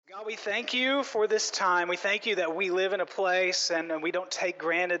God, we thank you for this time. We thank you that we live in a place and we don't take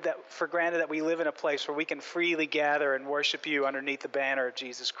for granted that we live in a place where we can freely gather and worship you underneath the banner of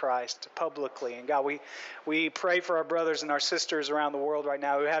Jesus Christ publicly. And God, we pray for our brothers and our sisters around the world right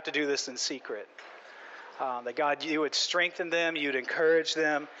now who have to do this in secret. That God, you would strengthen them, you would encourage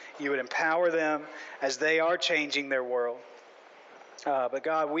them, you would empower them as they are changing their world. But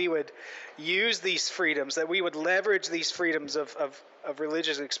God, we would use these freedoms, that we would leverage these freedoms of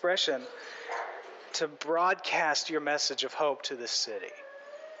religious expression to broadcast your message of hope to this city.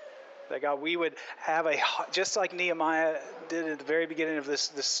 That God, we would have just like Nehemiah did at the very beginning of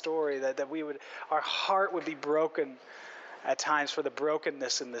this story, that our heart would be broken at times for the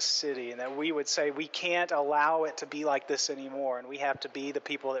brokenness in this city, and that we would say we can't allow it to be like this anymore, and we have to be the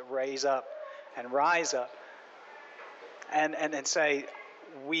people that rise up and say,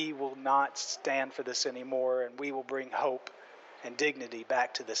 we will not stand for this anymore, and we will bring hope and dignity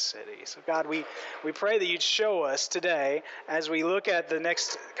back to this city. So God, we pray that you'd show us today, as we look at the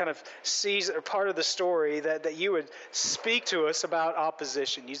next kind of season or part of the story, that you would speak to us about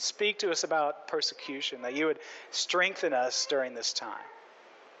opposition. You'd speak to us about persecution, that you would strengthen us during this time.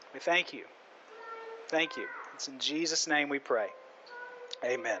 We thank you. Thank you. It's in Jesus' name we pray.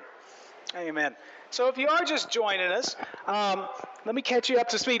 Amen. Amen. So if you are just joining us, let me catch you up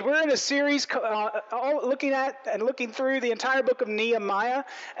to speed. We're in a series looking through the entire book of Nehemiah.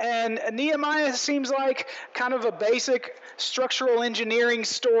 And Nehemiah seems like kind of a basic structural engineering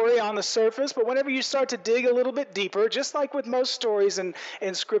story on the surface. But whenever you start to dig a little bit deeper, just like with most stories in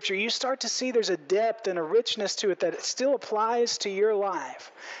Scripture, you start to see there's a depth and a richness to it that it still applies to your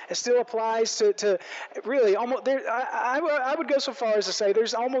life. It still applies to really almost. I would go so far as to say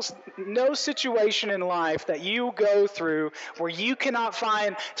there's almost no situation in life that you go through where you cannot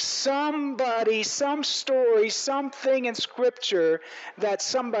find somebody, some story, something in Scripture that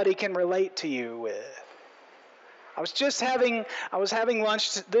somebody can relate to you with. I was having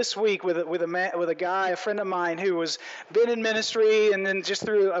lunch this week with a guy, a friend of mine, who was been in ministry and then just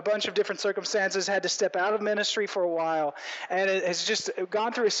through a bunch of different circumstances had to step out of ministry for a while, and it has just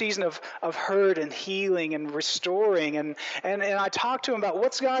gone through a season of hurt and healing and restoring. And I talked to him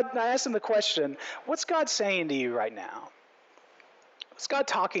about I asked him the question, what's God saying to you right now? What's God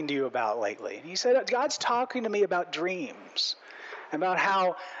talking to you about lately? And he said, God's talking to me about dreams. About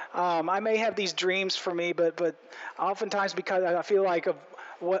how I may have these dreams for me, but oftentimes because I feel like of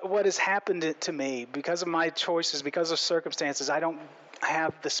what has happened to me, because of my choices, because of circumstances, I don't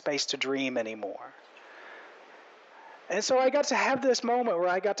have the space to dream anymore. And so I got to have this moment where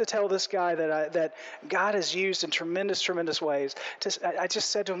I got to tell this guy that God has used in tremendous, tremendous ways. I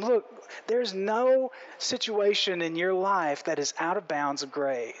just said to him, look, there's no situation in your life that is out of bounds of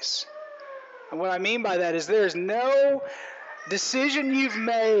grace. And what I mean by that is there's no decision you've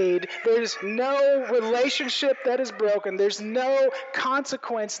made, there's no relationship that is broken, there's no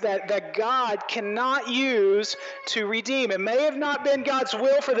consequence that God cannot use to redeem. It may have not been God's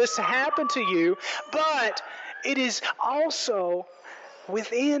will for this to happen to you, but it is also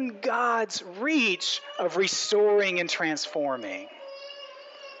within God's reach of restoring and transforming.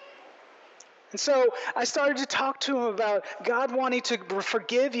 And so I started to talk to him about God wanting to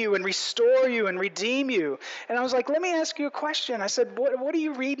forgive you and restore you and redeem you. And I was like, let me ask you a question. I said, what are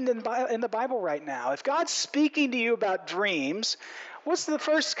you reading in the Bible right now? If God's speaking to you about dreams, what's the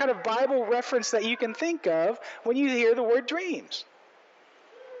first kind of Bible reference that you can think of when you hear the word dreams?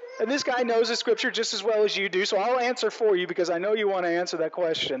 And this guy knows the Scripture just as well as you do, so I'll answer for you because I know you want to answer that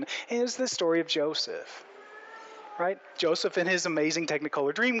question. And it's the story of Joseph. Right? Joseph in his amazing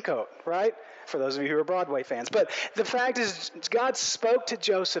Technicolor Dreamcoat, right? For those of you who are Broadway fans. But the fact is, God spoke to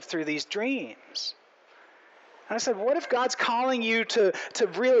Joseph through these dreams. And I said, what if God's calling you to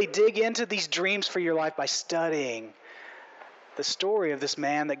really dig into these dreams for your life by studying the story of this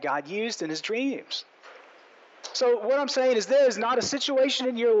man that God used in his dreams? So what I'm saying is there is not a situation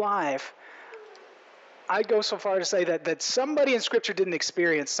in your life, I'd go so far to say that somebody in Scripture didn't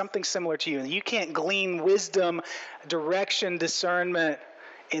experience something similar to you, and you can't glean wisdom, direction, discernment,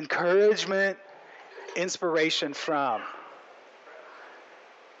 encouragement, inspiration from.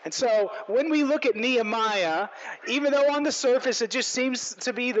 And so when we look at Nehemiah, even though on the surface it just seems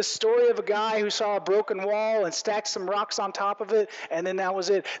to be the story of a guy who saw a broken wall and stacked some rocks on top of it, and then that was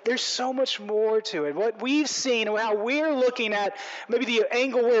it, there's so much more to it. What we've seen, how we're looking at maybe the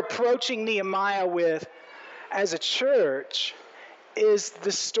angle we're approaching Nehemiah with as a church is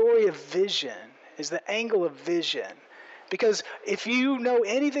the story of vision, is the angle of vision. Because if you know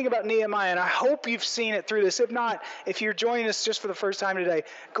anything about Nehemiah, and I hope you've seen it through this, if not, if you're joining us just for the first time today,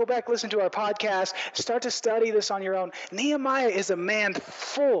 go back, listen to our podcast, start to study this on your own. Nehemiah is a man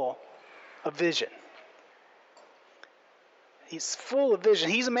full of vision. He's full of vision.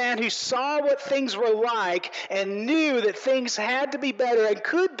 He's a man who saw what things were like and knew that things had to be better and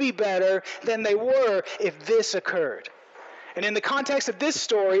could be better than they were if this occurred. And in the context of this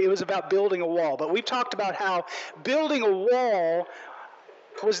story, it was about building a wall. But we've talked about how building a wall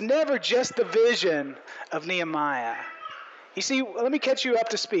was never just the vision of Nehemiah. You see, let me catch you up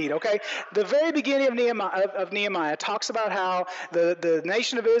to speed, okay? The very beginning of Nehemiah talks about how the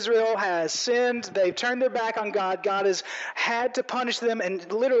nation of Israel has sinned. They've turned their back on God. God has had to punish them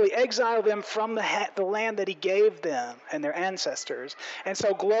and literally exile them from the land that he gave them and their ancestors. And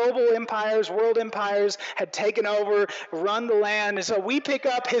so global empires, world empires had taken over, run the land. And so we pick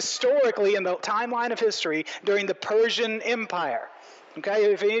up historically in the timeline of history during the Persian Empire.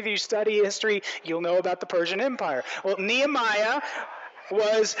 Okay, if any of you study history, you'll know about the Persian Empire. Well, Nehemiah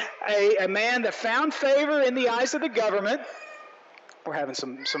was a man that found favor in the eyes of the government. We're having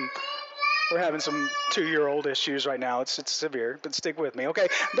some 2-year-old issues right now. It's severe, but stick with me, okay?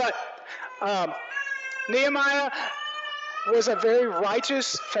 But Nehemiah was a very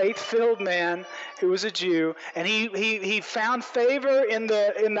righteous, faith-filled man who was a Jew, and he found favor in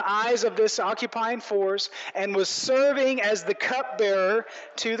the eyes of this occupying force and was serving as the cupbearer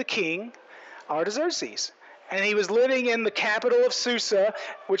to the king, Artaxerxes. And he was living in the capital of Susa,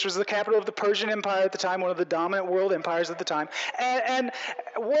 which was the capital of the Persian Empire at the time, one of the dominant world empires at the time. And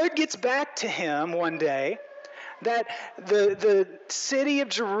word gets back to him one day that the city of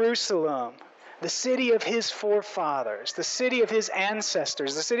Jerusalem, the city of his forefathers, the city of his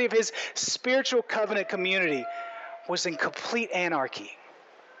ancestors, the city of his spiritual covenant community was in complete anarchy,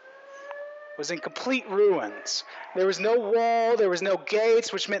 was in complete ruins. There was no wall, there was no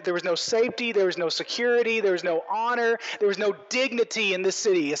gates, which meant there was no safety, there was no security, there was no honor, there was no dignity in this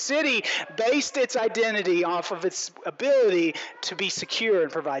city. A city based its identity off of its ability to be secure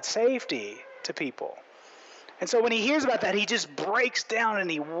and provide safety to people. And so when he hears about that, he just breaks down and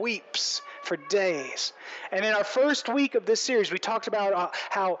he weeps for days. And in our first week of this series, we talked about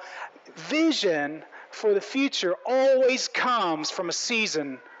how vision for the future always comes from a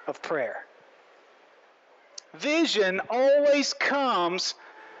season of prayer. Vision always comes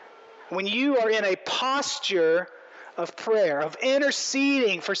when you are in a posture of prayer, of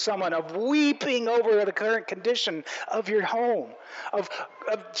interceding for someone, of weeping over the current condition of your home, of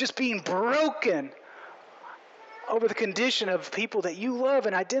just being broken over the condition of people that you love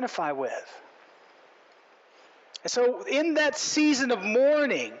and identify with. And so in that season of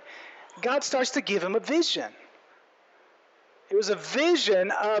mourning, God starts to give him a vision. It was a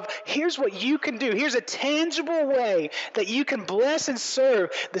vision of, here's what you can do. Here's a tangible way that you can bless and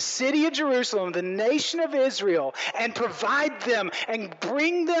serve the city of Jerusalem, the nation of Israel, and provide them and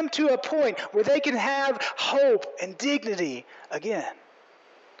bring them to a point where they can have hope and dignity again.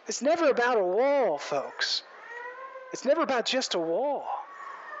 It's never about a wall, folks. It's never about just a wall.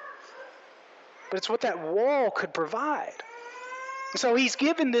 But it's what that wall could provide. So he's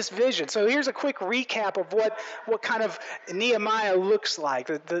given this vision. So here's a quick recap of what kind of Nehemiah looks like,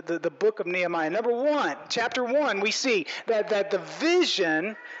 the book of Nehemiah. Number 1, chapter 1, we see that the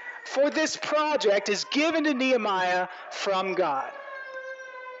vision for this project is given to Nehemiah from God.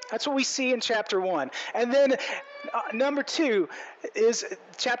 That's what we see in chapter 1. And then number 2 is,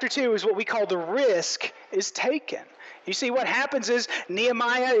 chapter 2 is what we call the risk is taken. You see, what happens is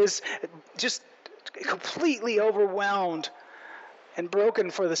Nehemiah is just completely overwhelmed and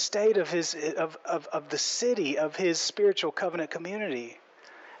broken for the state of his of the city, of his spiritual covenant community.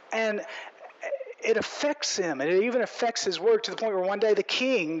 And it affects him, and it even affects his work to the point where one day the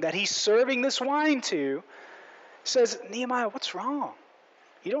king that he's serving this wine to says, Nehemiah, what's wrong?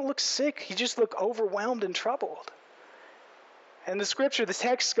 You don't look sick, you just look overwhelmed and troubled. And the scripture, the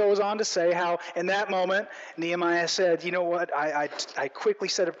text goes on to say how in that moment, Nehemiah said, you know what, I quickly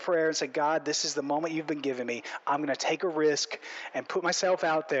said a prayer and said, God, this is the moment you've been giving me. I'm going to take a risk and put myself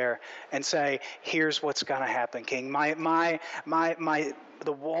out there and say, here's what's going to happen, King. The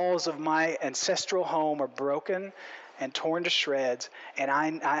walls of my ancestral home are broken and torn to shreds, and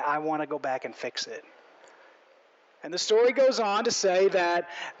I want to go back and fix it. And the story goes on to say that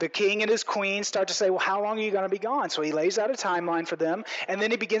the king and his queen start to say, well, how long are you going to be gone? So he lays out a timeline for them, and then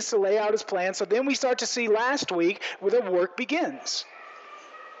he begins to lay out his plan. So then we start to see last week where the work begins.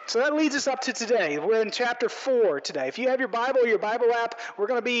 So that leads us up to today. We're in chapter 4 today. If you have your Bible or your Bible app, we're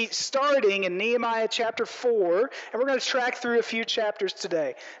going to be starting in Nehemiah chapter 4, and we're going to track through a few chapters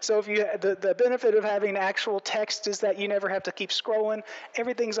today. So if you the benefit of having actual text is that you never have to keep scrolling.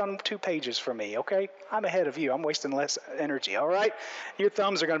 Everything's on 2 pages for me, okay? I'm ahead of you. I'm wasting less energy, all right? Your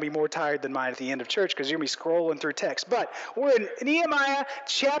thumbs are going to be more tired than mine at the end of church because you're going to be scrolling through text. But we're in Nehemiah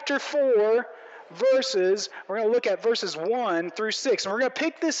chapter 4, we're going to look at verses 1 through 6. And we're going to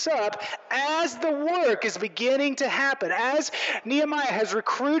pick this up as the work is beginning to happen. As Nehemiah has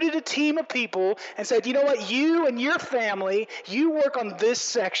recruited a team of people and said, you know what, you and your family, you work on this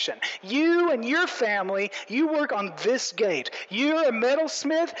section. You and your family, you work on this gate. You're a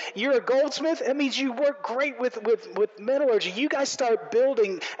metalsmith, you're a goldsmith. That means you work great with metallurgy. You guys start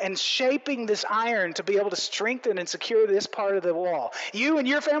building and shaping this iron to be able to strengthen and secure this part of the wall. You and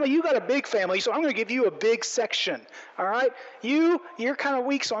your family, you got a big family, so I'm going to give you a big section. All right? You're kind of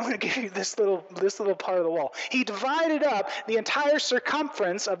weak, so I'm going to give you this little part of the wall. He divided up the entire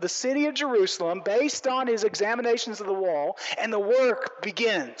circumference of the city of Jerusalem based on his examinations of the wall, and the work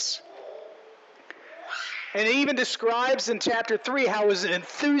begins. And it even describes in chapter 3 how it was an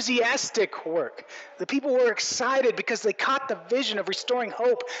enthusiastic work. The people were excited because they caught the vision of restoring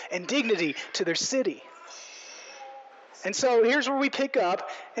hope and dignity to their city. And so here's where we pick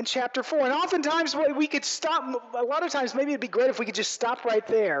up in chapter 4. And oftentimes we could stop, a lot of times maybe it'd be great if we could just stop right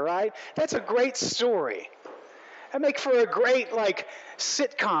there, right? That's a great story. That'd make for a great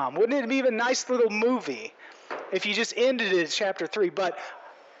sitcom. Wouldn't it be a nice little movie if you just ended it at chapter 3? But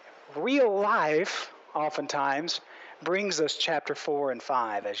real life oftentimes brings us chapter 4 and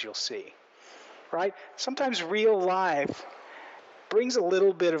 5, as you'll see, right? Sometimes real life brings a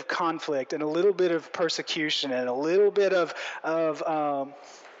little bit of conflict and a little bit of persecution and a little bit of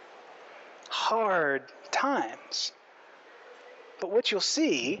hard times. But what you'll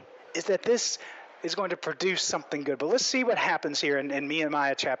see is that this is going to produce something good. But let's see what happens here in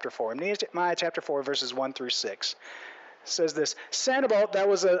Nehemiah chapter 4. In Nehemiah chapter 4, verses 1 through 6. It says this: Sanballat, that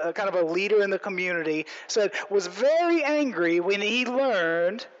was a kind of a leader in the community, was very angry when he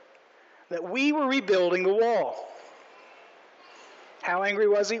learned that we were rebuilding the wall. How angry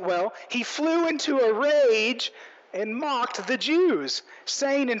was he? Well, he flew into a rage and mocked the Jews,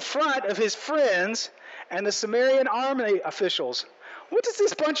 saying in front of his friends and the Samaritan army officials, "What does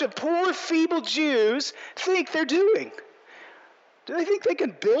this bunch of poor, feeble Jews think they're doing? Do they think they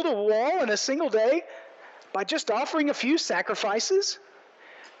can build a wall in a single day by just offering a few sacrifices?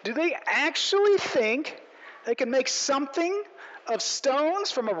 Do they actually think they can make something of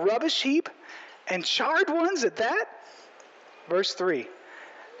stones from a rubbish heap, and charred ones at that?" Verse 3.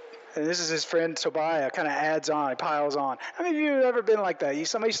 And this is his friend Tobiah, kind of adds on, he piles on. How many of you have ever been like that?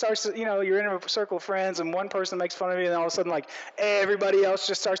 Somebody starts to, you're in a circle of friends and one person makes fun of you and all of a sudden everybody else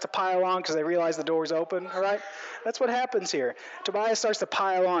just starts to pile on because they realize the door's open, all right? That's what happens here. Tobiah starts to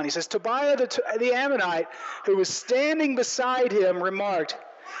pile on. He says, Tobiah the Ammonite, who was standing beside him, remarked,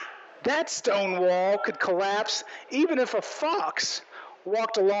 "That stone wall could collapse even if a fox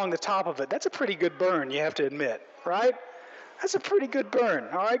walked along the top of it." That's a pretty good burn, you have to admit, right? That's a pretty good burn.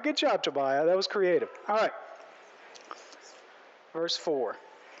 All right, good job, Tobiah. That was creative. All right. Verse 4.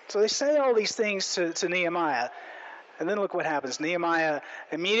 So they say all these things to Nehemiah. And then look what happens. Nehemiah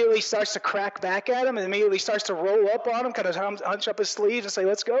immediately starts to crack back at him and immediately starts to roll up on him, kind of hunch up his sleeves and say,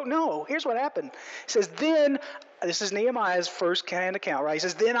 "Let's go." No, here's what happened. He says, then, this is Nehemiah's first-hand account, right? He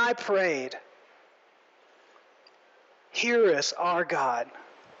says, "Then I prayed, hear us, our God,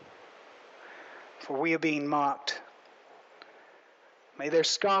 for we are being mocked. May their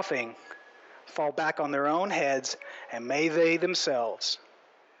scoffing fall back on their own heads, and may they themselves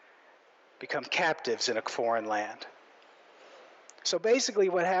become captives in a foreign land." So basically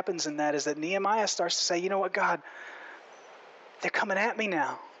what happens in that is that Nehemiah starts to say, you know what, God, they're coming at me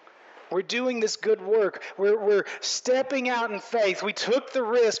now. We're doing this good work. We're stepping out in faith. We took the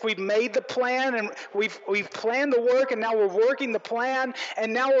risk. We've made the plan, and we've planned the work, and now we're working the plan,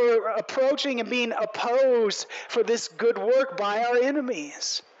 and now we're approaching and being opposed for this good work by our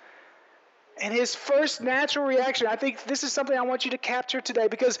enemies. And his first natural reaction, I think this is something I want you to capture today,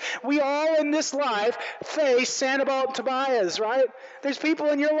 because we all in this life face Sanballat and Tobias, right? There's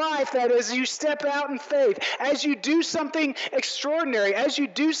people in your life that as you step out in faith, as you do something extraordinary, as you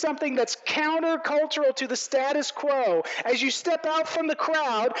do something that's countercultural to the status quo, as you step out from the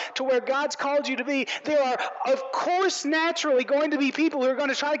crowd to where God's called you to be, there are, of course, naturally going to be people who are going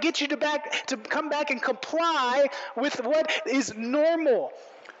to try to get you to come back and comply with what is normal.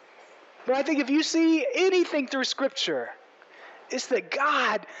 But I think if you see anything through Scripture, it's that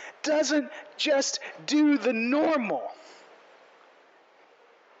God doesn't just do the normal.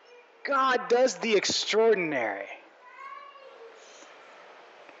 God does the extraordinary.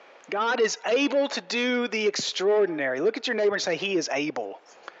 God is able to do the extraordinary. Look at your neighbor and say, He is able.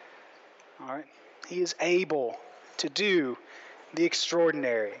 All right? He is able to do the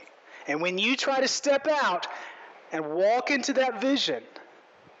extraordinary. And when you try to step out and walk into that vision,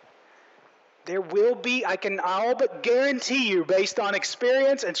 there will be, I can all but guarantee you, based on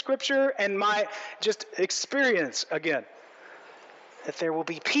experience and scripture and my just experience again, that there will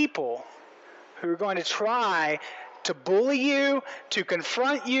be people who are going to try to bully you, to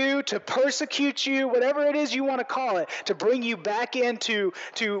confront you, to persecute you, whatever it is you want to call it, to bring you back into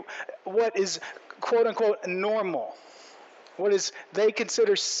what is quote unquote normal, what is they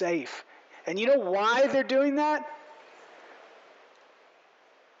consider safe. And you know why they're doing that?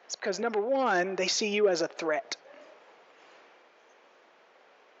 It's because, number one, they see you as a threat.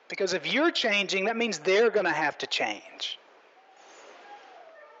 Because if you're changing, that means they're going to have to change.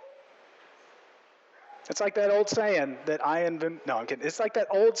 It's like that old saying that I invent. No, I'm kidding. It's like that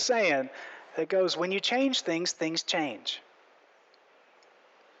old saying that goes, when you change things, things change.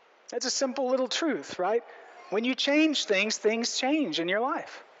 That's a simple little truth, right? When you change things, things change in your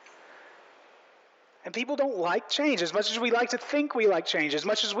life. And people don't like change as much as we like to think we like change, as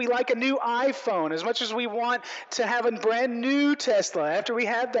much as we like a new iPhone, as much as we want to have a brand new Tesla after we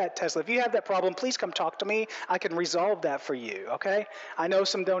have that Tesla. If you have that problem, please come talk to me. I can resolve that for you, okay? I know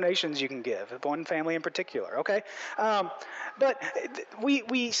some donations you can give, one family in particular, okay? But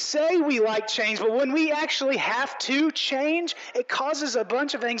we say we like change, but when we actually have to change, it causes a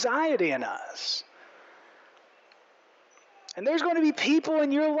bunch of anxiety in us. And there's going to be people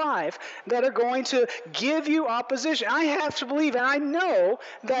in your life that are going to give you opposition. I have to believe, and I know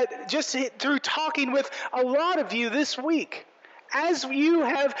that just through talking with a lot of you this week, as you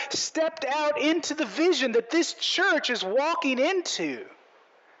have stepped out into the vision that this church is walking into,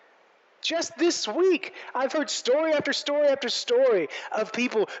 just this week, I've heard story after story after story of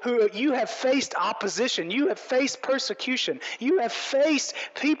people who you have faced opposition, you have faced persecution, you have faced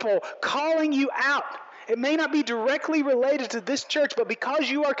people calling you out. It may not be directly related to this church, but because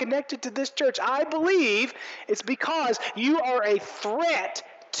you are connected to this church, I believe it's because you are a threat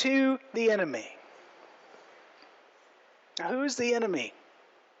to the enemy. Now, who is the enemy?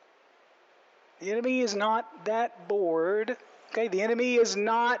 The enemy is not that board. Okay, the enemy is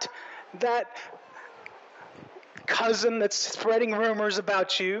not that cousin that's spreading rumors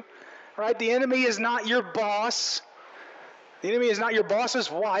about you. Right? The enemy is not your boss. The enemy is not your boss's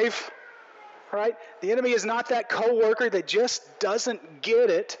wife. Right? The enemy is not that coworker that just doesn't get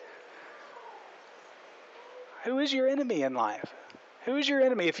it. Who is your enemy in life? Who is your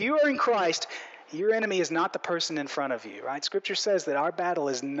enemy? If you are in Christ, your enemy is not the person in front of you, right? Scripture says that our battle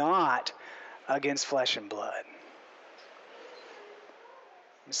is not against flesh and blood.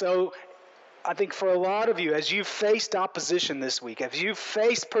 So I think for a lot of you, as you've faced opposition this week, as you've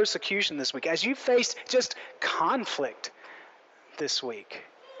faced persecution this week, as you've faced just conflict this week,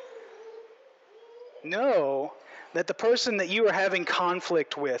 know that the person that you are having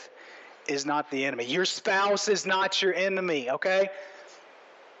conflict with is not the enemy. Your spouse is not your enemy, okay?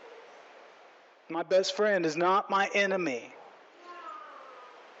 My best friend is not my enemy.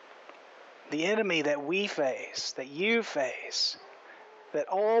 The enemy that we face, that you face, that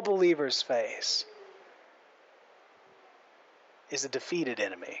all believers face, is a defeated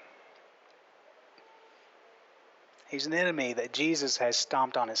enemy. He's an enemy that Jesus has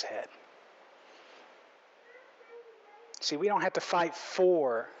stomped on his head. See, we don't have to fight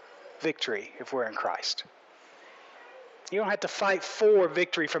for victory if we're in Christ. You don't have to fight for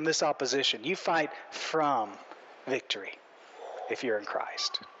victory from this opposition. You fight from victory if you're in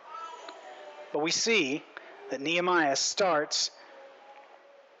Christ. But we see that Nehemiah starts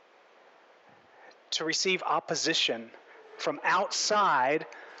to receive opposition from outside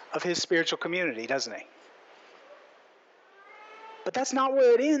of his spiritual community, doesn't he? But that's not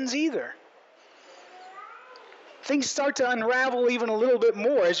where it ends either. Things start to unravel even a little bit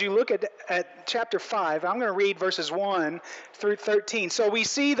more as you look at chapter 5. I'm going to read verses 1 through 13. So we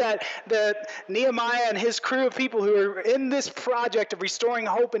see that Nehemiah and his crew of people who are in this project of restoring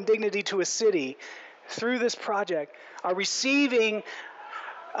hope and dignity to a city, through this project, are receiving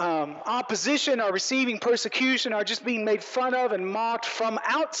opposition, are receiving persecution, are just being made fun of and mocked from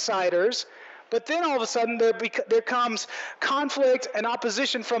outsiders. But then all of a sudden there comes conflict and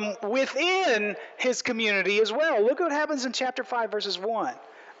opposition from within his community as well. Look what happens in chapter 5, verses 1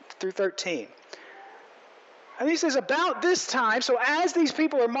 through 13. And he says, about this time, so as these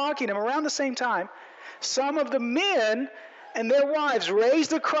people are mocking him around the same time, some of the men and their wives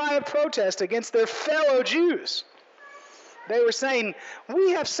raised a cry of protest against their fellow Jews. They were saying,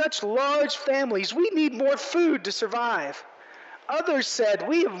 "We have such large families, we need more food to survive." Others said,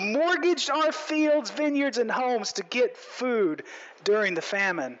 "We have mortgaged our fields, vineyards, and homes to get food during the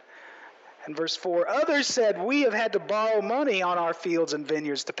famine." And verse 4, others said, "We have had to borrow money on our fields and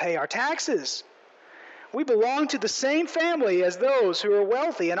vineyards to pay our taxes. We belong to the same family as those who are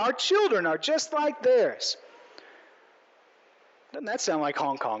wealthy, and our children are just like theirs." Doesn't that sound like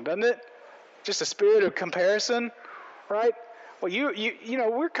Hong Kong, doesn't it? Just a spirit of comparison, right? Well, you know,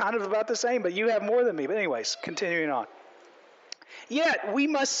 we're kind of about the same, but you have more than me. But anyways, continuing on. "Yet we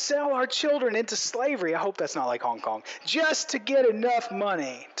must sell our children into slavery," I hope that's not like Hong Kong, "just to get enough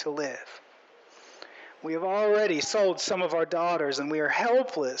money to live. We have already sold some of our daughters, and we are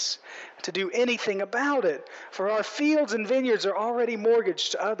helpless to do anything about it, for our fields and vineyards are already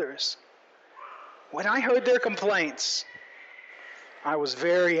mortgaged to others." When I heard their complaints, I was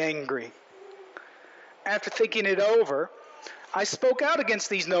very angry. After thinking it over, I spoke out against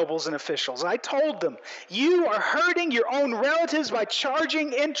these nobles and officials. I told them, "You are hurting your own relatives by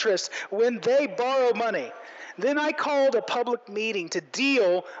charging interest when they borrow money." Then I called a public meeting to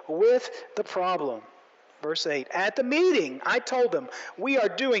deal with the problem. Verse 8, "At the meeting, I told them, we are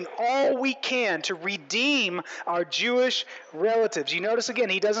doing all we can to redeem our Jewish relatives." You notice again,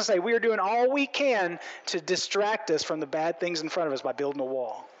 he doesn't say we are doing all we can to distract us from the bad things in front of us by building a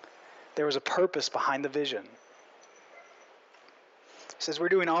wall. There was a purpose behind the vision. He says we're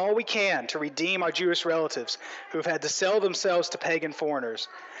doing all we can to redeem our Jewish relatives who've had to sell themselves to pagan foreigners.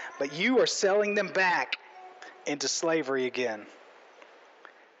 But you are selling them back into slavery again.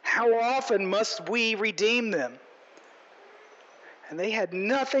 How often must we redeem them? And they had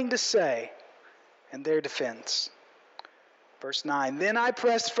nothing to say in their defense. Verse 9, "Then I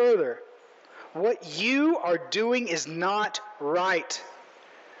pressed further. What you are doing is not right.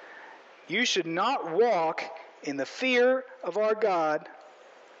 You should not walk in the fear of our God.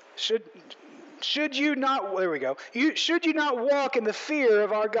 Should you not walk in the fear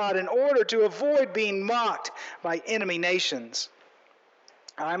of our God in order to avoid being mocked by enemy nations?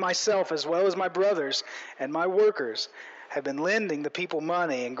 I myself, as well as my brothers and my workers, have been lending the people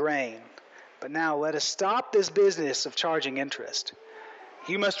money and grain. But now let us stop this business of charging interest.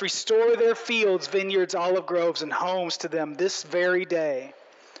 You must restore their fields, vineyards, olive groves, and homes to them this very day,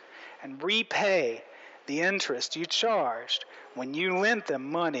 and repay the interest you charged when you lent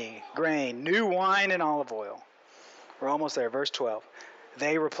them money, grain, new wine, and olive oil." We're almost there. Verse 12.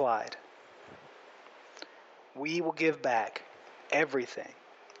 They replied, "We will give back everything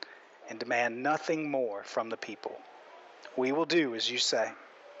and demand nothing more from the people. We will do as you say."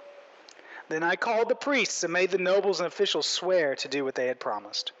 Then I called the priests and made the nobles and officials swear to do what they had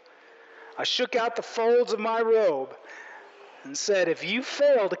promised. I shook out the folds of my robe and said, "If you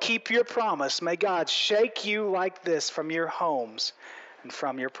fail to keep your promise, may God shake you like this from your homes and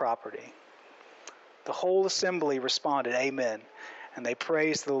from your property." The whole assembly responded, "Amen," and they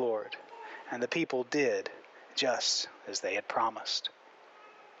praised the Lord. And the people did just as they had promised.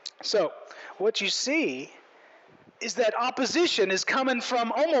 So, what you see is that opposition is coming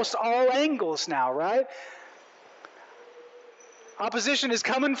from almost all angles now, right? Opposition is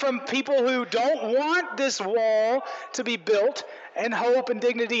coming from people who don't want this wall to be built and hope and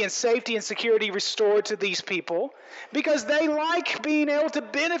dignity and safety and security restored to these people because they like being able to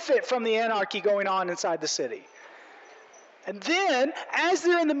benefit from the anarchy going on inside the city. And then, as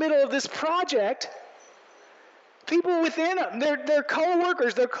they're in the middle of this project, people within them, their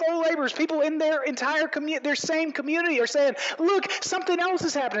co-workers, their co-laborers, people in their entire community, their same community are saying, "Look, something else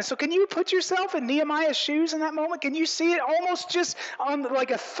is happening." So can you put yourself in Nehemiah's shoes in that moment? Can you see it almost just on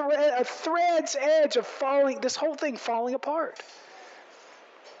like a thread's edge of this whole thing falling apart?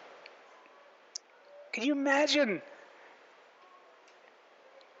 Can you imagine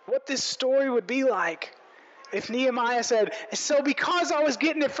what this story would be like if Nehemiah said, "So because I was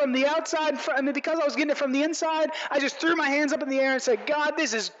getting it from the outside, and because I was getting it from the inside, I just threw my hands up in the air and said, 'God,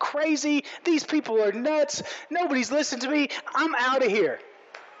 this is crazy. These people are nuts. Nobody's listening to me. I'm out of here.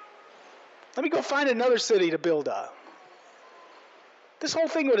 Let me go find another city to build up.'" This whole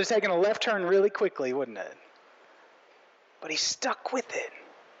thing would have taken a left turn really quickly, wouldn't it? But he stuck with it.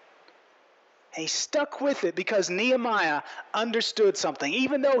 And he stuck with it because Nehemiah understood something.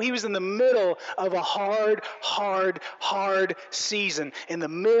 Even though he was in the middle of a hard season, in the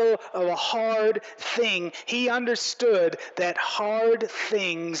middle of a hard thing, he understood that hard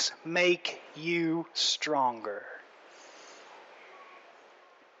things make you stronger.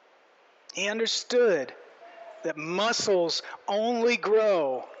 He understood that muscles only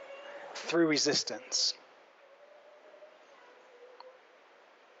grow through resistance.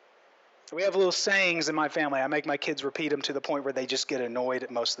 We have little sayings in my family. I make my kids repeat them to the point where they just get annoyed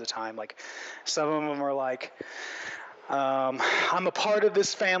at most of the time. Like, some of them are like, I'm a part of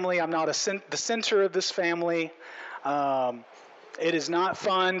this family. I'm not the center of this family. It is not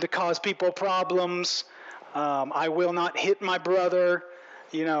fun to cause people problems. I will not hit my brother.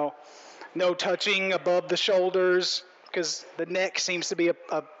 You know, no touching above the shoulders, because the neck seems to be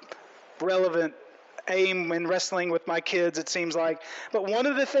a relevant aim when wrestling with my kids, it seems like. But one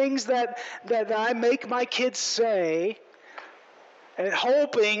of the things that I make my kids say, and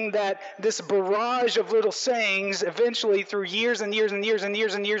hoping that this barrage of little sayings eventually through years and years and years and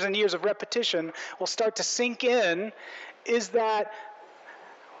years and years and years of repetition will start to sink in, is that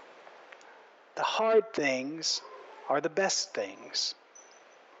the hard things are the best things.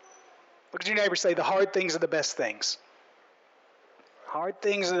 Look at your neighbor, say, the hard things are the best things. Hard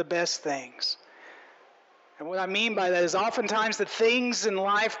things are the best things. And what I mean by that is oftentimes the things in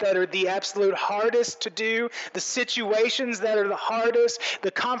life that are the absolute hardest to do, the situations that are the hardest,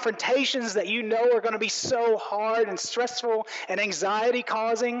 the confrontations that you know are going to be so hard and stressful and anxiety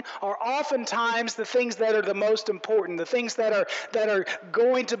causing, are oftentimes the things that are the most important, the things that are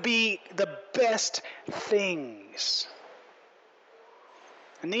going to be the best things.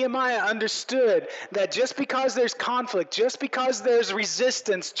 Nehemiah understood that just because there's conflict, just because there's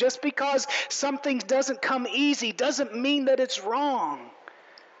resistance, just because something doesn't come easy, doesn't mean that it's wrong.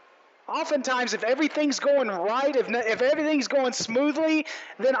 Oftentimes, if everything's going right, if everything's going smoothly,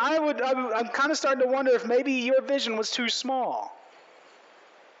 then I'm kind of starting to wonder if maybe your vision was too small.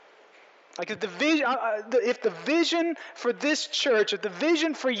 Like if the vision for this church, if the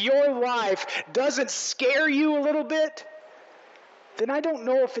vision for your life doesn't scare you a little bit, then I don't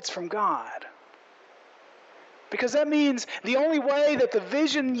know if it's from God. Because that means the only way that the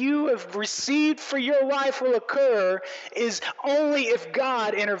vision you have received for your life will occur is only if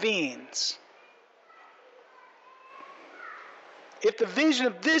God intervenes. If the vision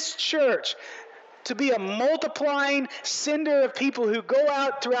of this church to be a multiplying sender of people who go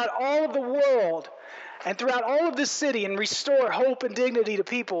out throughout all of the world and throughout all of this city and restore hope and dignity to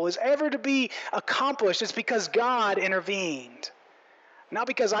people is ever to be accomplished, it's because God intervened. Not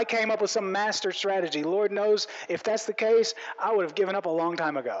because I came up with some master strategy. Lord knows if that's the case, I would have given up a long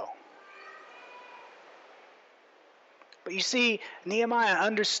time ago. But you see, Nehemiah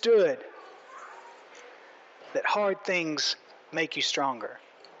understood that hard things make you stronger.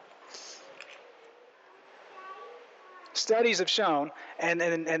 Studies have shown,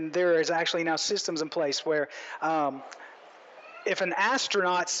 and there is actually now systems in place where if an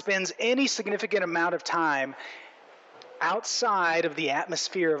astronaut spends any significant amount of time outside of the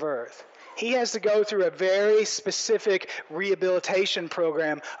atmosphere of Earth, he has to go through a very specific rehabilitation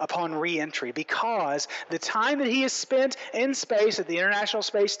program upon re-entry, because the time that he has spent in space at the International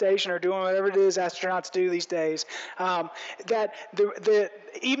Space Station or doing whatever it is astronauts do these days, that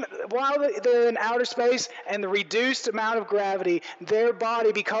even while they're in outer space and the reduced amount of gravity, their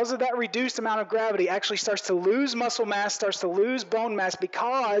body, because of that reduced amount of gravity, actually starts to lose muscle mass, starts to lose bone mass,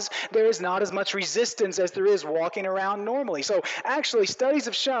 because there is not as much resistance as there is walking around normally. So actually studies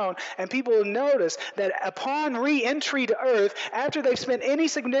have shown, and people have noticed, that upon re-entry to Earth, after they've spent any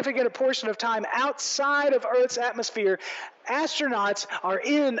significant portion of time outside of Earth's atmosphere, astronauts are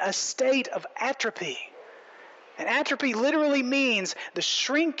in a state of atrophy. And atrophy literally means the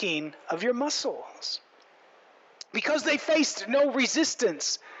shrinking of your muscles. Because they faced no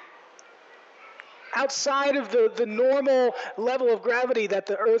resistance outside of the normal level of gravity that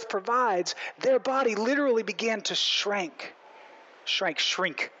the Earth provides, their body literally began to shrink.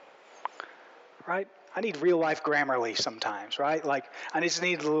 Right? I need real life Grammarly sometimes, right? Like, I just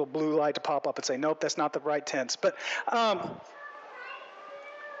need a little blue light to pop up and say, nope, that's not the right tense. But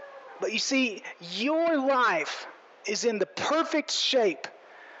you see, your life is in the perfect shape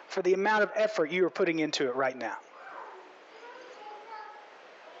for the amount of effort you are putting into it right now.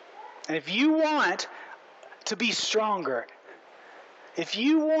 And if you want to be stronger, if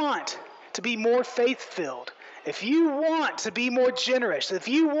you want to be more faith-filled, if you want to be more generous, if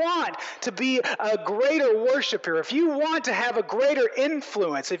you want to be a greater worshiper, if you want to have a greater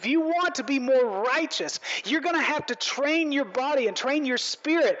influence, if you want to be more righteous, you're going to have to train your body and train your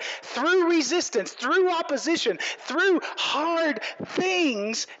spirit through resistance, through opposition, through hard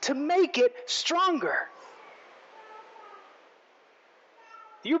things to make it stronger.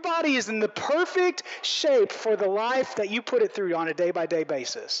 Your body is in the perfect shape for the life that you put it through on a day-by-day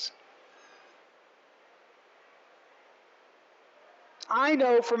basis. I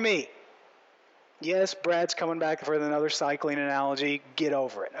know for me, yes, Brad's coming back for another cycling analogy. Get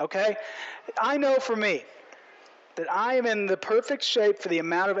over it, okay? I know for me, that I am in the perfect shape for the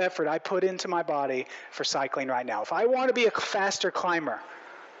amount of effort I put into my body for cycling right now. If I want to be a faster climber,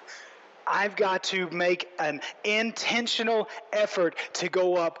 I've got to make an intentional effort to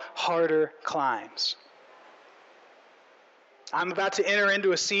go up harder climbs. I'm about to enter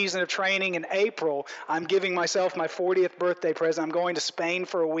into a season of training in April. I'm giving myself my 40th birthday present. I'm going to Spain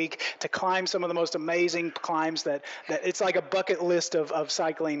for a week to climb some of the most amazing climbs that it's like a bucket list of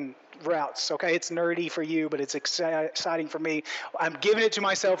cycling routes. Okay, it's nerdy for you, but it's exciting for me. I'm giving it to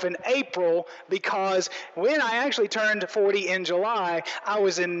myself in April because when I actually turned 40 in July, I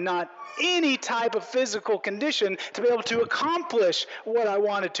was in not any type of physical condition to be able to accomplish what I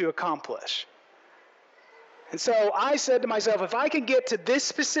wanted to accomplish. And so I said to myself, if I can get to this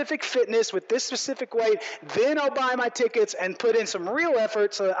specific fitness with this specific weight, then I'll buy my tickets and put in some real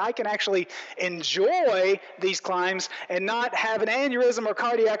effort so that I can actually enjoy these climbs and not have an aneurysm or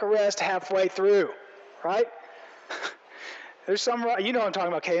cardiac arrest halfway through, right? There's some, you know what I'm talking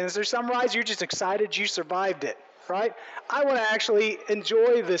about, Cadence. There's some rides you're just excited you survived it, right? I want to actually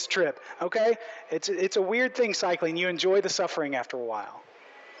enjoy this trip, okay? It's a weird thing, cycling. You enjoy the suffering after a while.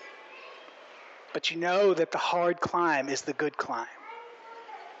 But you know that the hard climb is the good climb.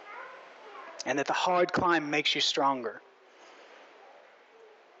 And that the hard climb makes you stronger.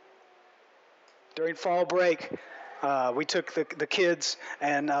 During fall break, we took the kids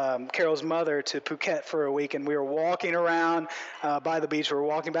and Carol's mother to Phuket for a week, and we were walking around by the beach. We were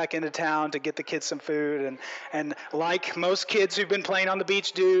walking back into town to get the kids some food. And like most kids who've been playing on the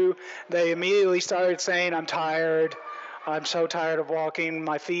beach do, they immediately started saying, "I'm tired. I'm so tired of walking.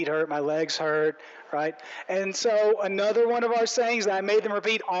 My feet hurt. My legs hurt," right? And so another one of our sayings that I made them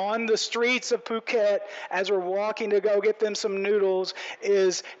repeat on the streets of Phuket as we're walking to go get them some noodles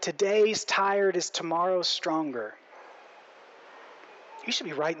is, "Today's tired is tomorrow's stronger." You should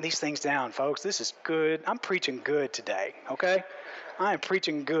be writing these things down, folks. This is good. I'm preaching good today, okay? I am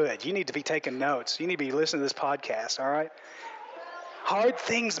preaching good. You need to be taking notes. You need to be listening to this podcast, all right? Hard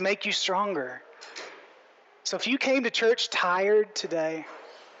things make you stronger. So if you came to church tired today,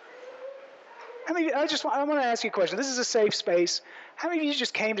 I want to ask you a question. This is a safe space. How many of you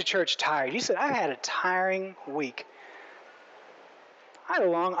just came to church tired? You said, "I had a tiring week."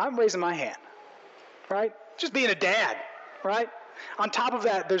 I'm raising my hand, right? Just being a dad, right? On top of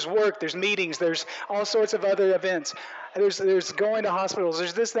that, there's work, there's meetings, there's all sorts of other events. There's going to hospitals,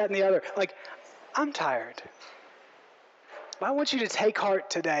 there's this, that, and the other. Like, I'm tired. But I want you to take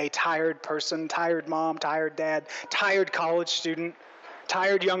heart today, tired person, tired mom, tired dad, tired college student,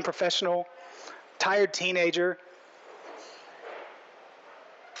 tired young professional, tired teenager.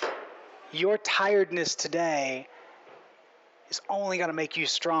 Your tiredness today is only going to make you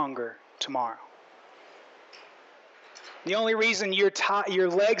stronger tomorrow. The only reason your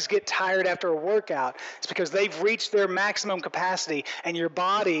legs get tired after a workout is because they've reached their maximum capacity, and your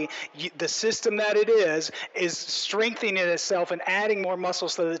body, the system that it is strengthening itself and adding more muscle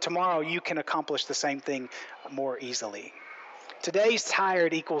so that tomorrow you can accomplish the same thing more easily. Today's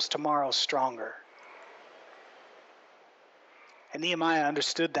tired equals tomorrow's stronger. And Nehemiah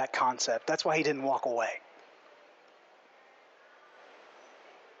understood that concept. That's why he didn't walk away.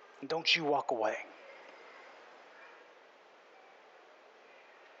 And don't you walk away.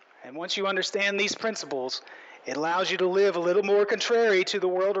 And once you understand these principles, it allows you to live a little more contrary to the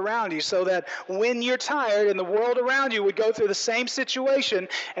world around you, so that when you're tired and the world around you would go through the same situation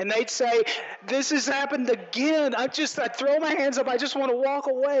and they'd say, "This has happened again. I throw my hands up. I just want to walk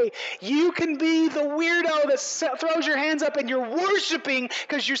away." You can be the weirdo that throws your hands up and you're worshiping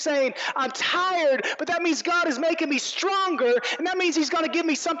because you're saying, "I'm tired, but that means God is making me stronger, and that means He's going to give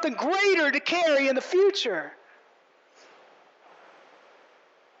me something greater to carry in the future."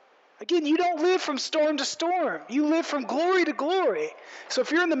 Again, you don't live from storm to storm. You live from glory to glory. So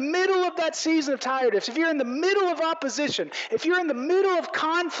if you're in the middle of that season of tiredness, if you're in the middle of opposition, if you're in the middle of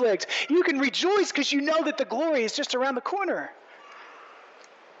conflict, you can rejoice because you know that the glory is just around the corner.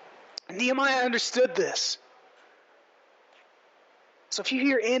 Nehemiah understood this. So if you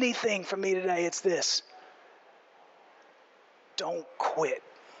hear anything from me today, it's this: don't quit.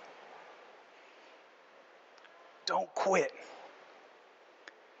 Don't quit.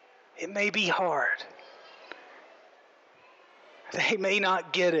 It may be hard. They may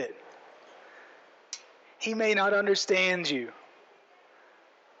not get it. He may not understand you.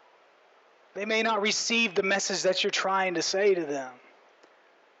 They may not receive the message that you're trying to say to them.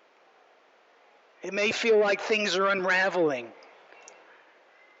 It may feel like things are unraveling.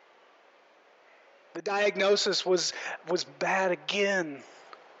 The diagnosis was bad again.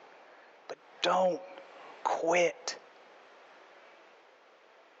 But don't quit.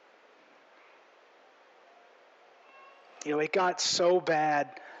 It got so bad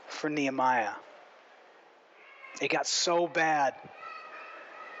for Nehemiah. It got so bad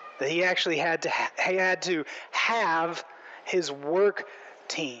that he actually had to have his work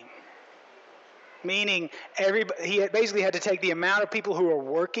team. Meaning, he basically had to take the amount of people who are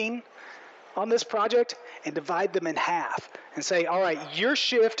working on this project and divide them in half and say, all right, your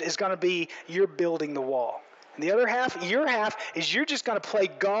shift is going to be you're building the wall. And the other half, your half, is you're just going to play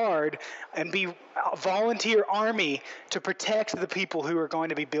guard and be a volunteer army to protect the people who are going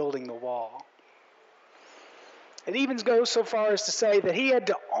to be building the wall. It even goes so far as to say that he had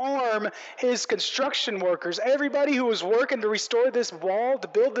to arm his construction workers. Everybody who was working to restore this wall, to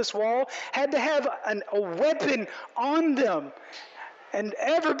build this wall, had to have a weapon on them and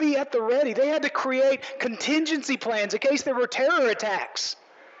ever be at the ready. They had to create contingency plans in case there were terror attacks.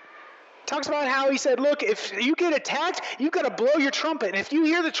 Talks about how he said, look, if you get attacked, you got to blow your trumpet. And if you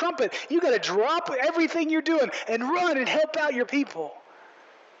hear the trumpet, you got to drop everything you're doing and run and help out your people.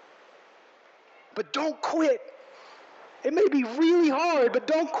 But don't quit. It may be really hard, but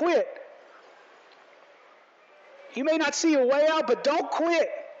don't quit. You may not see a way out, but don't quit.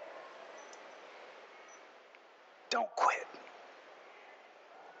 Don't quit.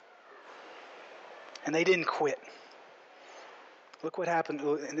 And they didn't quit. Look what happened,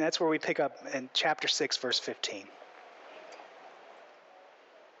 and that's where we pick up in chapter 6, verse 15. In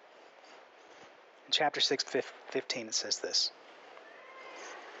chapter 6, 15, it says this.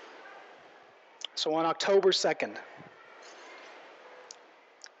 So on October 2nd,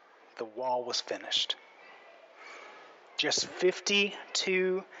 the wall was finished. Just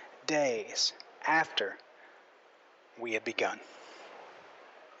 52 days after we had begun.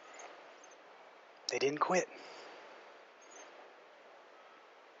 They didn't quit.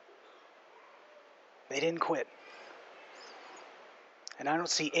 They didn't quit. And I don't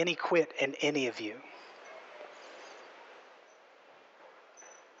see any quit in any of you.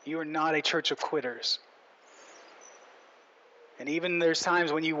 You are not a church of quitters. And even there's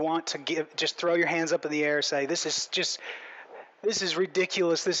times when you want to just throw your hands up in the air, say, this is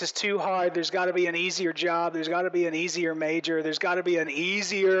ridiculous. This is too hard. There's got to be an easier job. There's got to be an easier major. There's got to be an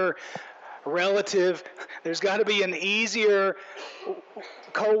easier relative. There's got to be an easier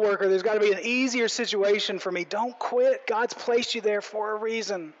co-worker. There's got to be an easier situation for me. Don't quit. God's placed you there for a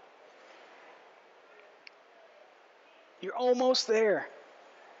reason. You're almost there.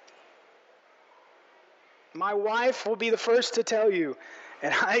 My wife will be the first to tell you,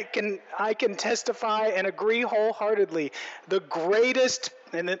 and I can testify and agree wholeheartedly, the greatest,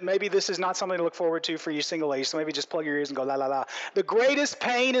 and maybe this is not something to look forward to for you single ladies, so maybe just plug your ears and go la la la. The greatest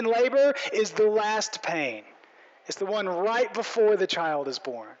pain in labor is the last pain. It's the one right before the child is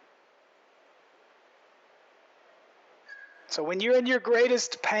born. So when you're in your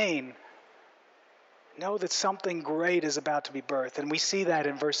greatest pain, know that something great is about to be birthed. And we see that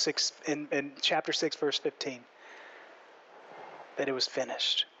in verse 6, in chapter 6, verse 15. That it was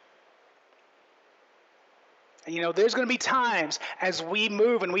finished. And there's going to be times as we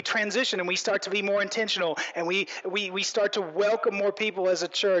move and we transition and we start to be more intentional and we start to welcome more people as a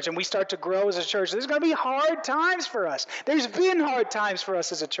church and we start to grow as a church. There's going to be hard times for us. There's been hard times for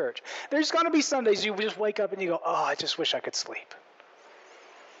us as a church. There's going to be some days you just wake up and you go, oh, I just wish I could sleep.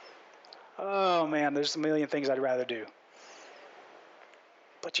 Oh man, there's a million things I'd rather do.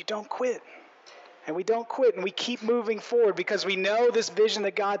 But you don't quit. And we don't quit, and we keep moving forward because we know this vision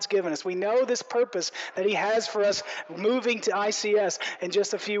that God's given us. We know this purpose that He has for us moving to ICS in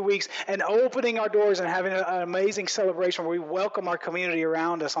just a few weeks and opening our doors and having an amazing celebration where we welcome our community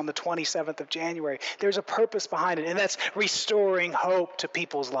around us on the 27th of January. There's a purpose behind it, and that's restoring hope to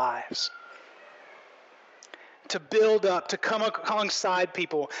people's lives. To build up, to come alongside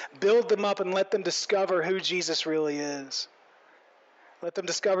people, build them up and let them discover who Jesus really is. Let them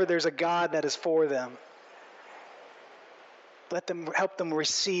discover there's a God that is for them. Help them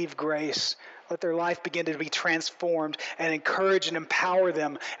receive grace. Let their life begin to be transformed and encourage and empower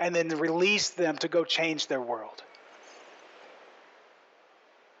them and then release them to go change their world.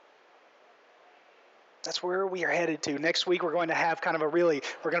 That's where we are headed to. Next week we're going to have we're going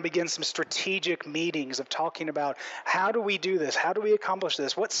to begin some strategic meetings of talking about how do we do this? How do we accomplish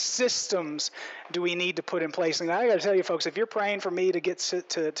this? What systems do we need to put in place? And I got to tell you folks, if you're praying for me to get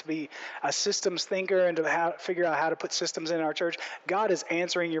to be a systems thinker and to figure out how to put systems in our church, God is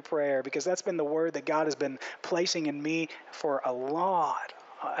answering your prayer because that's been the word that God has been placing in me for a lot.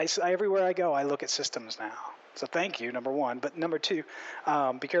 Everywhere I go, I look at systems now. So thank you, number one. But number two,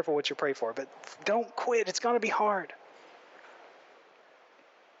 be careful what you pray for. But don't quit. It's going to be hard.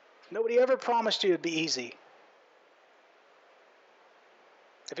 Nobody ever promised you it'd be easy.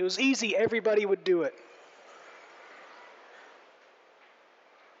 If it was easy, everybody would do it.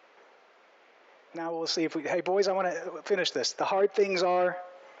 Now we'll see if we, hey boys, I want to finish this. The hard things are,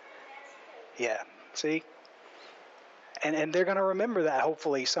 yeah, see? And they're going to remember that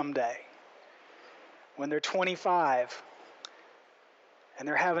hopefully someday. When they're 25 and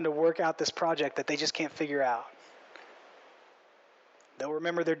they're having to work out this project that they just can't figure out. They'll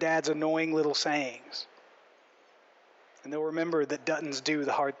remember their dad's annoying little sayings. And they'll remember that Duttons do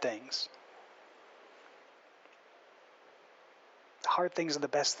the hard things. The hard things are the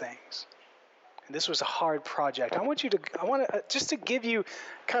best things. And this was a hard project. I want to just to give you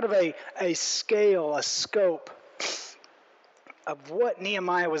kind of a scale, a scope of what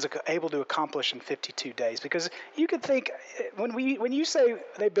Nehemiah was able to accomplish in 52 days. Because you could think, when you say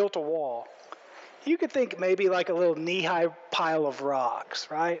they built a wall, you could think maybe like a little knee-high pile of rocks,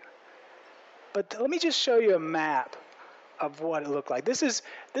 right? But let me just show you a map of what it looked like. This is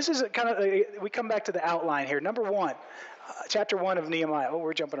kind of, we come back to the outline here. Number one, chapter 1 of Nehemiah. Oh,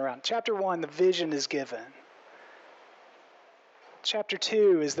 we're jumping around. Chapter 1, the vision is given. Chapter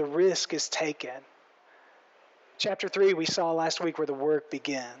 2 is the risk is taken. Chapter 3 we saw last week where the work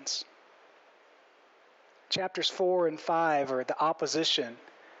begins. Chapters 4 and 5 are the opposition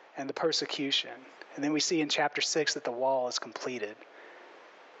and the persecution. And then we see in chapter 6 that the wall is completed.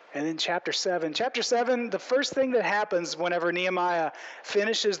 And then chapter 7, the first thing that happens whenever Nehemiah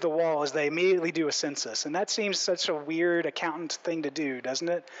finishes the wall is they immediately do a census. And that seems such a weird accountant thing to do, doesn't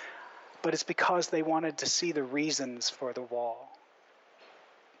it? But it's because they wanted to see the reasons for the wall.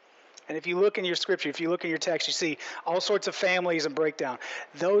 And if you look in your scripture, if you look in your text, you see all sorts of families and breakdown.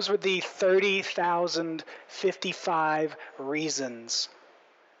 Those were the 30,055 reasons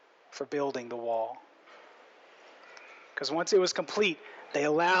for building the wall. Because once it was complete, they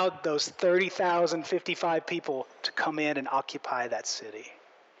allowed those 30,055 people to come in and occupy that city,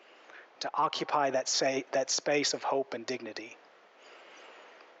 to occupy that space of hope and dignity.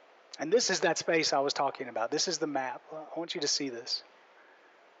 And this is that space I was talking about. This is the map. I want you to see this.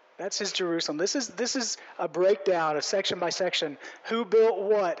 That's his Jerusalem. This is a breakdown of section by section, who built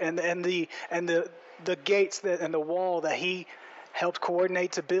what, and the gates and the wall that he helped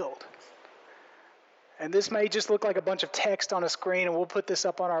coordinate to build. And this may just look like a bunch of text on a screen, and we'll put this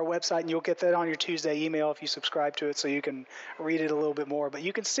up on our website, and you'll get that on your Tuesday email if you subscribe to it so you can read it a little bit more. But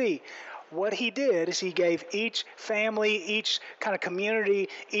you can see what he did is he gave each family, each kind of community,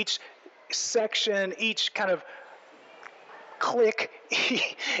 each section, each kind of clique,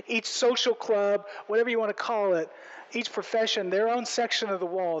 each social club, whatever you want to call it, each profession, their own section of the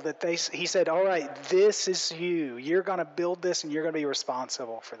wall that he said, all right, this is you. You're going to build this, and you're going to be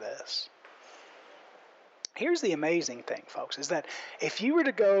responsible for this. Here's the amazing thing, folks, is that if you were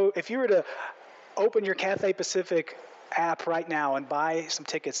to open your Cathay Pacific app right now and buy some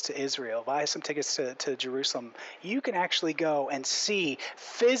tickets to Israel, buy some tickets to Jerusalem, you can actually go and see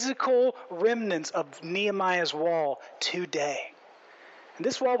physical remnants of Nehemiah's wall today. And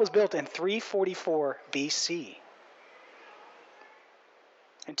this wall was built in 344 BC.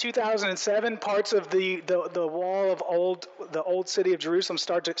 In 2007, parts of the wall of the old city of Jerusalem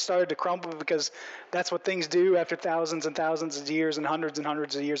started to crumble, because that's what things do after thousands and thousands of years and hundreds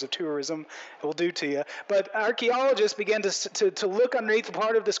of years of tourism. It will do to you. But archaeologists began to look underneath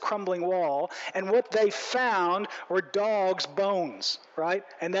part of this crumbling wall, and what they found were dogs' bones, right?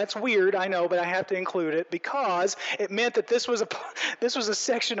 And that's weird, I know, but I have to include it because it meant that this was a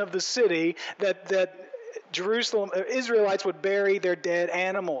section of the city that Israelites would bury their dead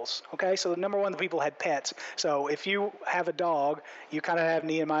animals. Okay, so number one, the people had pets. So if you have a dog, you kind of have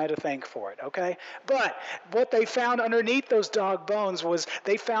Nehemiah to thank for it. Okay, but what they found underneath those dog bones was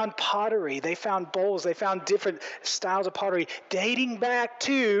they found pottery, they found bowls, they found different styles of pottery dating back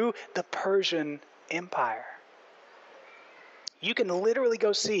to the Persian Empire. You can literally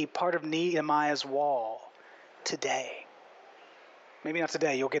go see part of Nehemiah's wall today. Maybe not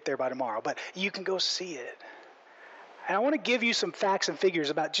today, you'll get there by tomorrow, but you can go see it. And I want to give you some facts and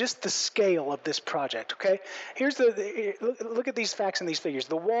figures about just the scale of this project, okay? Look at these facts and these figures.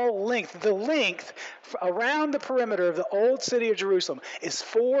 The wall length, around the perimeter of the old city of Jerusalem is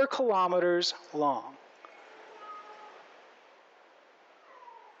 4 kilometers long.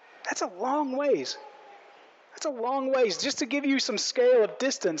 That's a long ways. That's a long ways. Just to give you some scale of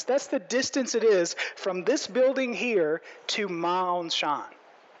distance, that's the distance it is from this building here to Ma'on Shan.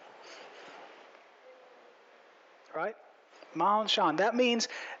 Right? Ma'on Shan. That means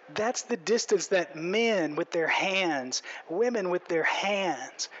that's the distance that men with their hands, women with their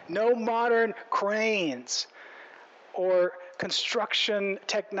hands, no modern cranes or construction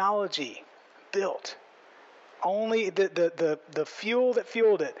technology built. Only the fuel that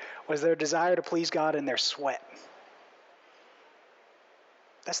fueled it was their desire to please God and their sweat.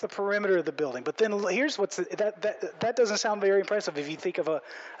 That's the perimeter of the building. But then here's that doesn't sound very impressive if you think of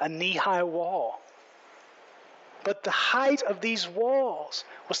a knee-high wall. But the height of these walls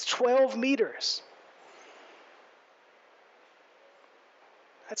was 12 meters.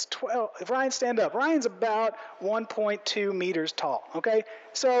 That's 12. If Ryan, stand up. Ryan's about 1.2 meters tall, okay?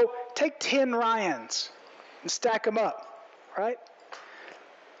 So take 10 Ryans and stack them up, right?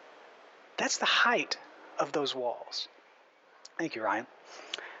 That's the height of those walls. Thank you, Ryan.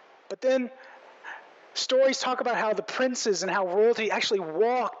 But then stories talk about how the princes and how royalty actually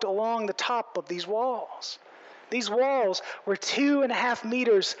walked along the top of these walls. These walls were 2.5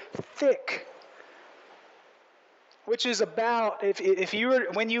 meters thick, which is about, if you were,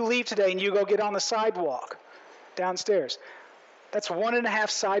 when you leave today and you go get on the sidewalk downstairs, that's 1.5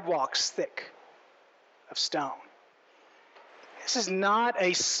 sidewalks thick of stone. This was not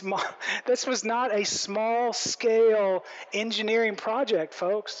a small scale engineering project,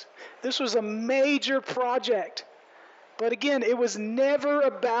 folks. This was a major project. But again, it was never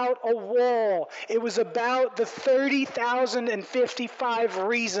about a wall. It was about the 30,055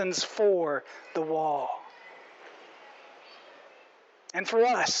 reasons for the wall. And for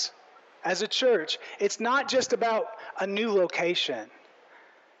us, as a church, it's not just about a new location,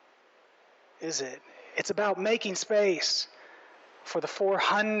 is it? It's about making space for the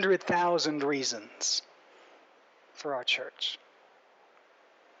 400,000 reasons for our church.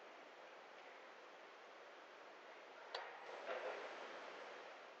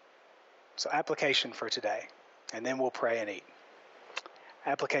 So application for today, and then we'll pray and eat.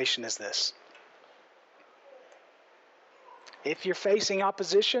 Application is this. If you're facing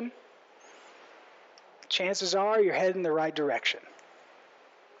opposition, chances are you're heading in the right direction.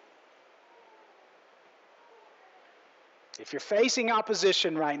 If you're facing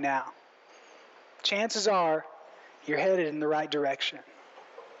opposition right now, chances are you're headed in the right direction.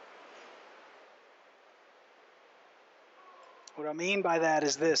 What I mean by that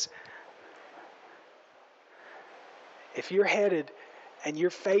is this. If you're headed and you're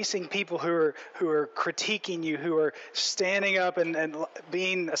facing people who are critiquing you, who are standing up and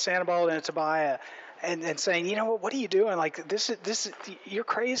being a Sanballat and a Tobiah and saying, you know what are you doing? Like this is you're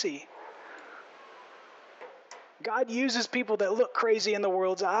crazy. God uses people that look crazy in the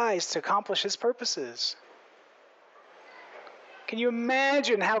world's eyes to accomplish his purposes. Can you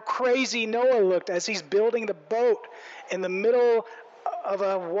imagine how crazy Noah looked as he's building the boat in the middle of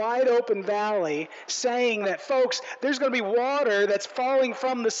a wide open valley, saying that, folks, there's going to be water that's falling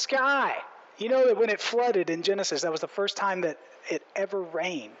from the sky. You know that when it flooded in Genesis, that was the first time that it ever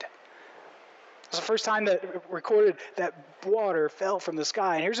rained. It was the first time that recorded that water fell from the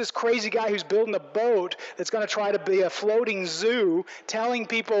sky. And here's this crazy guy who's building a boat that's going to try to be a floating zoo, telling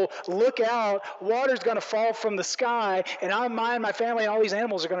people, look out, water's going to fall from the sky, and my family, and all these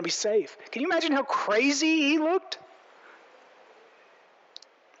animals are going to be safe. Can you imagine how crazy he looked?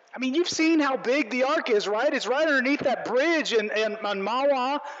 I mean, you've seen how big the ark is, right? It's right underneath that bridge on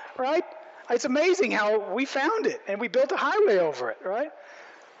Mawa, right? It's amazing how we found it, and we built a highway over it, right?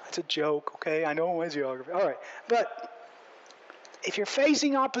 That's a joke, okay? I know it's geography. All right. But if you're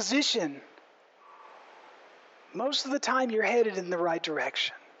facing opposition, most of the time you're headed in the right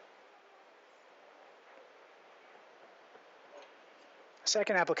direction.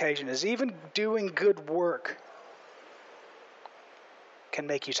 Second application is even doing good work can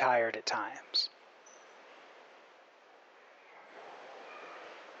make you tired at times.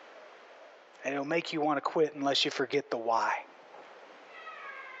 And it'll make you want to quit unless you forget the why.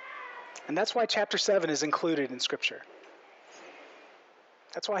 And that's why chapter 7 is included in Scripture.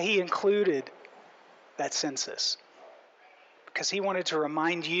 That's why he included that census. Because he wanted to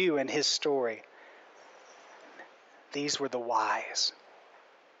remind you in his story, these were the whys.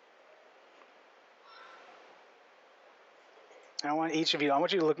 And I want each of you, I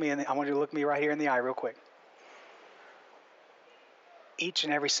want you to look me right here in the eye real quick. Each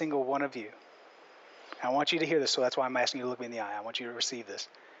and every single one of you. I want you to hear this, so that's why I'm asking you to look me in the eye. I want you to receive this.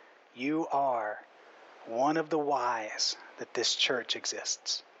 You are one of the whys that this church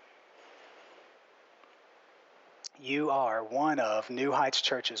exists. You are one of New Heights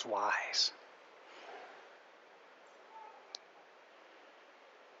Church's whys.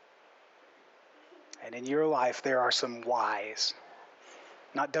 And in your life, there are some whys.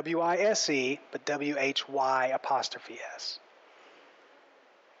 Not W-I-S-E, but W-H-Y''S.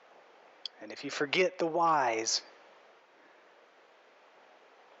 And if you forget the whys,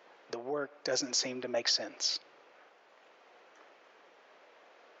 the work doesn't seem to make sense.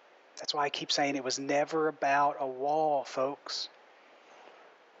 That's why I keep saying it was never about a wall, folks.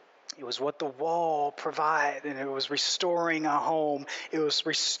 It was what the wall provided, and it was restoring a home. It was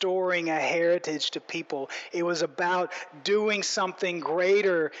restoring a heritage to people. It was about doing something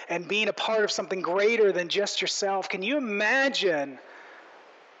greater and being a part of something greater than just yourself. Can you imagine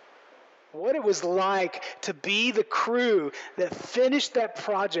what it was like to be the crew that finished that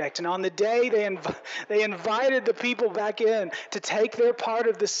project? And on the day they invited the people back in to take their part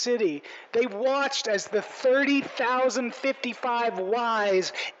of the city, they watched as the 30,055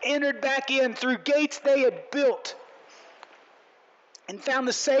 wise entered back in through gates they had built and found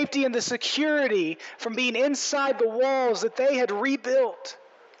the safety and the security from being inside the walls that they had rebuilt.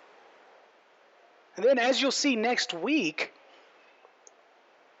 And then, as you'll see next week,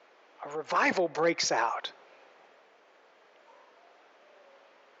 a revival breaks out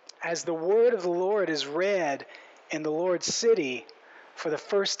as the word of the Lord is read in the Lord's city for the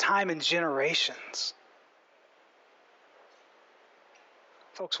first time in generations.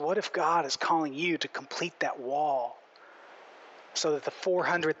 Folks, what if God is calling you to complete that wall so that the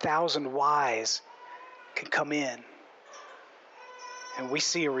 400,000 wise can come in and we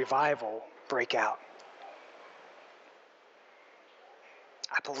see a revival break out?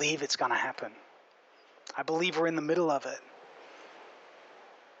 I believe it's going to happen. I believe we're in the middle of it.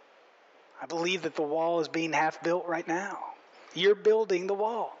 I believe that the wall is being half built right now. You're building the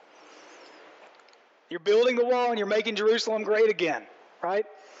wall. You're building the wall and you're making Jerusalem great again, right?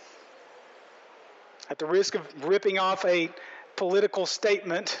 At the risk of ripping off a political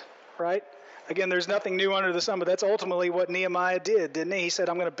statement, right? Again, there's nothing new under the sun, but that's ultimately what Nehemiah did, didn't he? He said,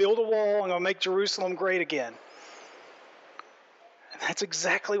 I'm going to build a wall, I'm going to make Jerusalem great again. And that's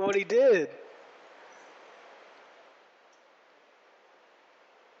exactly what he did.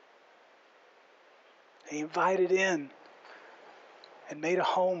 He invited in and made a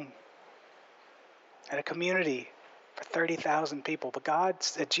home and a community for 30,000 people.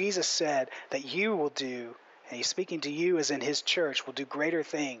 But Jesus said that you will do, and he's speaking to you as in his church, will do greater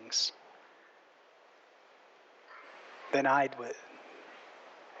things than I would.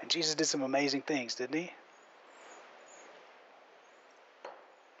 And Jesus did some amazing things, didn't he?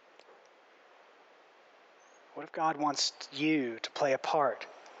 What if God wants you to play a part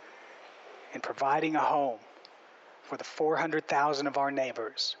in providing a home for the 400,000 of our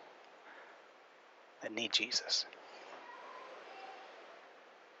neighbors that need Jesus?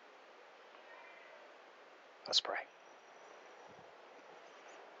 Let's pray.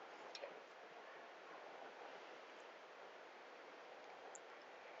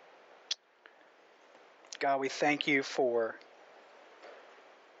 God, we thank you for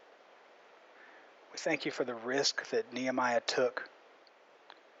the risk that Nehemiah took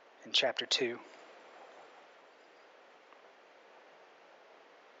in chapter 2.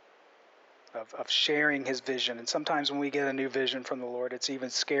 Of sharing his vision. And sometimes when we get a new vision from the Lord, it's even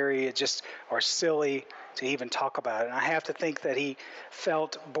scary or silly to even talk about it. And I have to think that he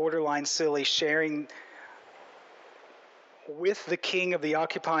felt borderline silly sharing with the king of the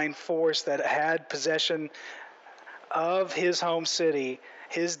occupying force that had possession of his home city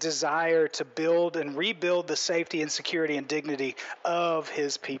his desire to build and rebuild the safety and security and dignity of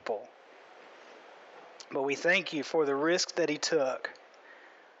his people. But we thank you for the risk that he took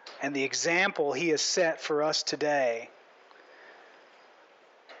and the example he has set for us today,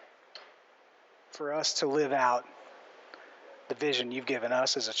 for us to live out the vision you've given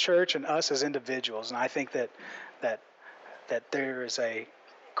us as a church and us as individuals. And I think that there is a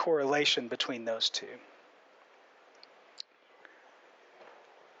correlation between those two.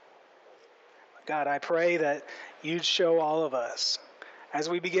 God, I pray that you'd show all of us, as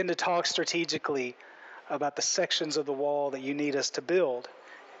we begin to talk strategically about the sections of the wall that you need us to build,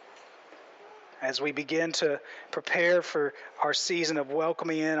 as we begin to prepare for our season of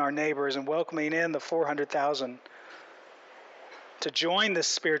welcoming in our neighbors and welcoming in the 400,000 to join this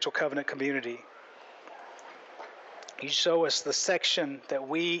spiritual covenant community. You show us the section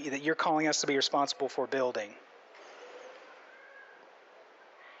that you're calling us to be responsible for building.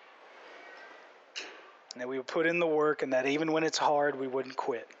 And that we would put in the work, and that even when it's hard, we wouldn't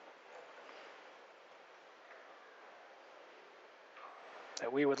quit.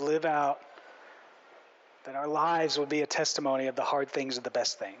 That we would live out, that our lives would be a testimony of the hard things and the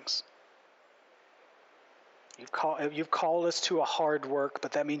best things. You've called us to a hard work,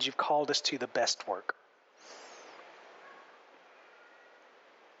 but that means you've called us to the best work.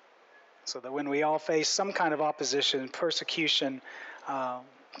 So that when we all face some kind of opposition, persecution,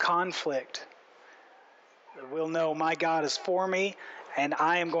 conflict, we'll know my God is for me, and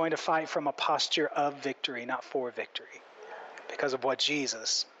I am going to fight from a posture of victory, not for victory, because of what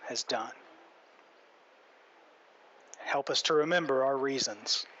Jesus has done. Help us to remember our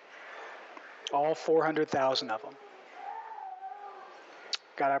reasons All 400,000 of them.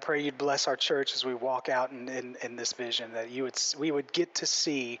 God, I pray you'd bless our church as we walk out in this vision, that we would get to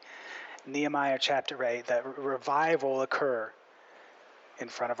see Nehemiah chapter 8, that revival occur in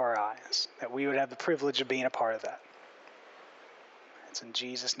front of our eyes, that we would have the privilege of being a part of that. It's in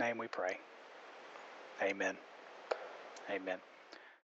Jesus' name we pray. Amen. Amen.